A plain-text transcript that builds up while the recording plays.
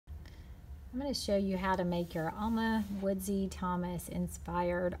I'm going to show you how to make your Alma Woodsey Thomas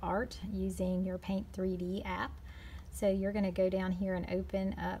inspired art using your Paint 3D app. So you're going to go down here and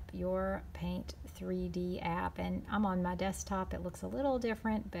open up your Paint 3D app, and I'm on my desktop. It looks a little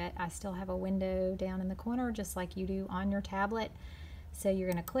different, but I still have a window down in the corner just like you do on your tablet. So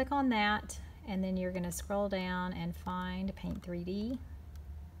you're going to click on that, and then you're going to scroll down and find Paint 3D.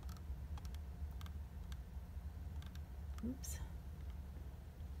 Oops.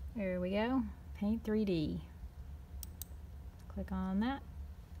 There we go, Paint 3D. Click on that,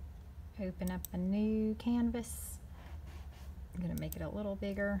 open up a new canvas. I'm going to make it a little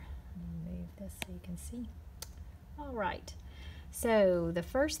bigger. Move this so you can see. All right, so the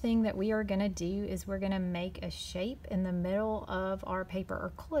first thing that we are going to do is we're going to make a shape in the middle of our paper,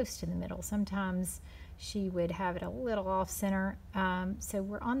 or close to the middle. Sometimes she would have it a little off center. So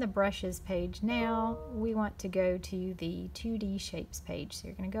we're on the brushes page now. We want to go to the 2D shapes page. So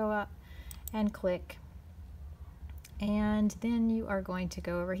you're going to go up and click, and then you are going to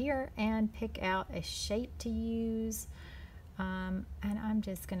go over here and pick out a shape to use. And I'm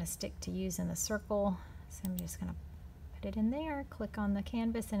just going to stick to using the circle. So I'm just going to put it in there, click on the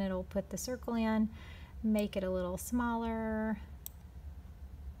canvas, and it'll put the circle in. Make it a little smaller.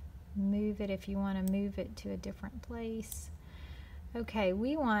 Move it if you want to move it to a different place. Okay,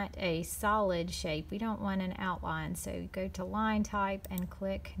 we want a solid shape. We don't want an outline. So go to line type and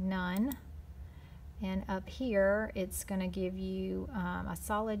click none. And up here, it's going to give you a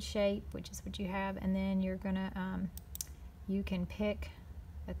solid shape, which is what you have. And then you're going to, you can pick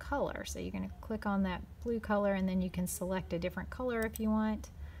a color. So you're going to click on that blue color, and then you can select a different color if you want.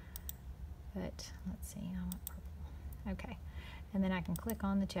 But let's see, I want purple. Okay. And then I can click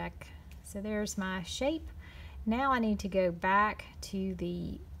on the check. So there's my shape. Now I need to go back to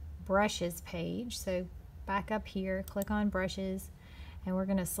the brushes page. So back up here, click on brushes, and we're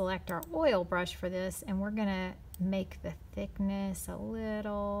going to select our oil brush for this, and we're going to make the thickness a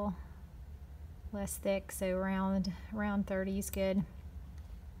little less thick, so around 30 is good.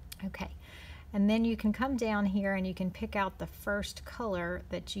 Okay, and then you can come down here and you can pick out the first color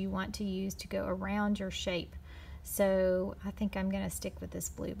that you want to use to go around your shape. So I think I'm going to stick with this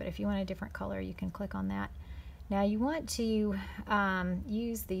blue, but if you want a different color, you can click on that. Now you want to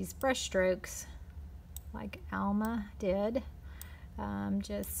use these brush strokes like Alma did,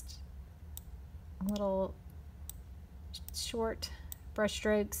 just little short brush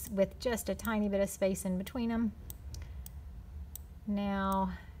strokes with just a tiny bit of space in between them.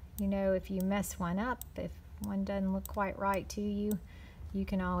 Now, you know, if you mess one up, if one doesn't look quite right to you, you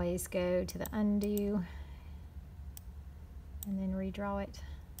can always go to the undo and then redraw it.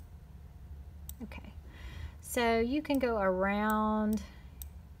 Okay, so you can go around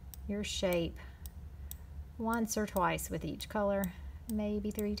your shape once or twice with each color,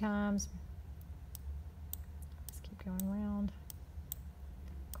 maybe 3 times. Just keep going around.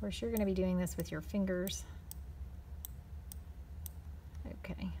 Of course, you're going to be doing this with your fingers.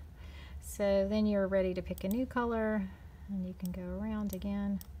 Okay, so then you're ready to pick a new color, and you can go around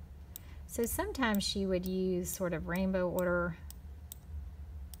again. So sometimes she would use sort of rainbow order,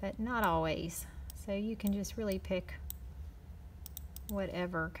 but not always. So you can just really pick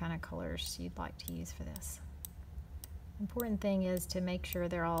whatever kind of colors you'd like to use for this. Important thing is to make sure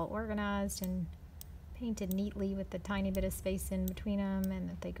they're all organized and painted neatly with the tiny bit of space in between them, and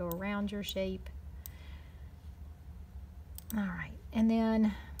that they go around your shape. All right, and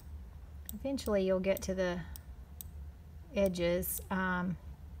then eventually you'll get to the edges.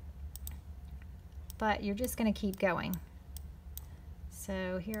 But you're just going to keep going.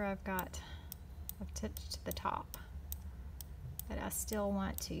 So here I've touched the top, but I still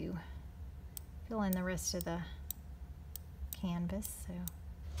want to fill in the rest of the canvas, so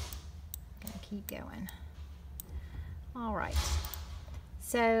I'm going to keep going. All right,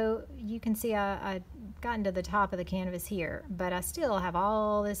 so you can see I've gotten to the top of the canvas here, but I still have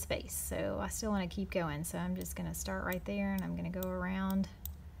all this space, so I still want to keep going. So I'm just going to start right there, and I'm going to go around.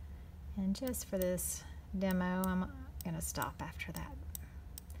 And just for this demo, I'm going to stop after that.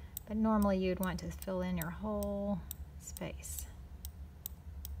 But normally you'd want to fill in your whole space.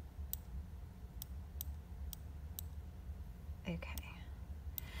 Okay.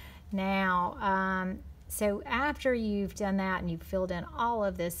 Now, so after you've done that and you've filled in all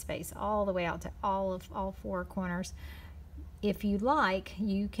of this space, all the way out to all 4 corners, if you like,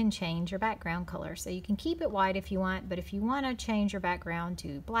 you can change your background color. So you can keep it white if you want, but if you want to change your background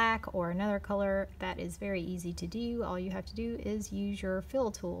to black or another color, that is very easy to do. All you have to do is use your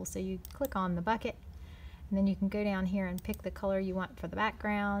fill tool. So you click on the bucket, and then you can go down here and pick the color you want for the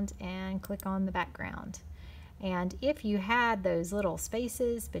background and click on the background. And if you had those little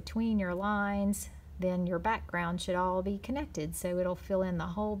spaces between your lines, then your background should all be connected, so it'll fill in the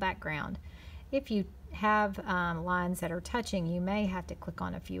whole background. If you have lines that are touching, you may have to click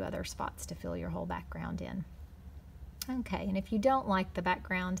on a few other spots to fill your whole background in. Okay, and if you don't like the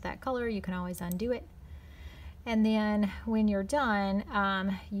background that color, you can always undo it. And then when you're done,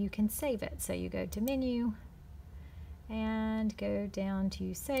 you can save it. So you go to Menu and go down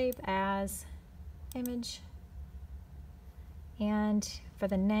to Save As Image. And for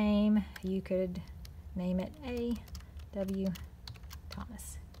the name, you could name it A.W.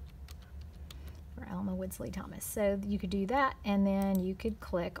 Thomas. For Alma Woodsey Thomas. So you could do that, and then you could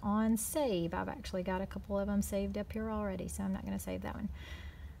click on Save. I've actually got a couple of them saved up here already, so I'm not going to save that one.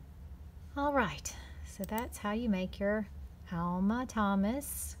 All right, so that's how you make your Alma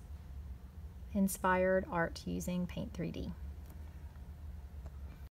Thomas inspired art using Paint 3D.